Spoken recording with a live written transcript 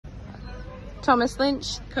Thomas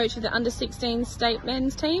Lynch, coach of the under-16 state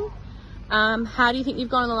men's team. How do you think you've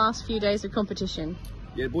gone in the last few days of competition?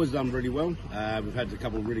 Yeah, the boys have done really well. We've had a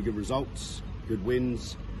couple of really good results, good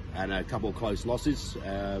wins, and a couple of close losses,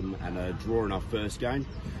 and a draw in our first game.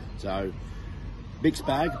 So, mixed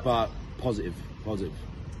bag, but positive.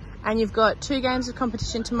 And you've got 2 games of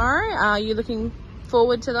competition tomorrow. Are you looking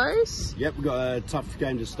forward to those? Yep, we've got a tough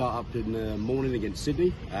game to start up in the morning against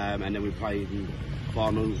Sydney, and then we play in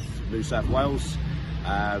final New South Wales.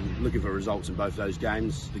 Looking for results in both those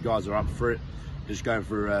games. The guys are up for it. Just going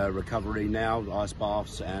for recovery now, ice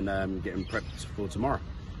baths, and getting prepped for tomorrow.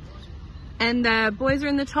 And the boys are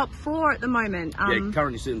in the top 4 at the moment. Yeah,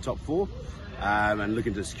 currently sitting top 4, and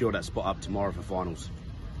looking to secure that spot up tomorrow for finals.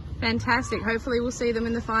 Fantastic. Hopefully we'll see them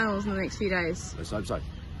in the finals in the next few days. Let's hope so.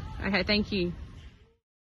 Okay, thank you.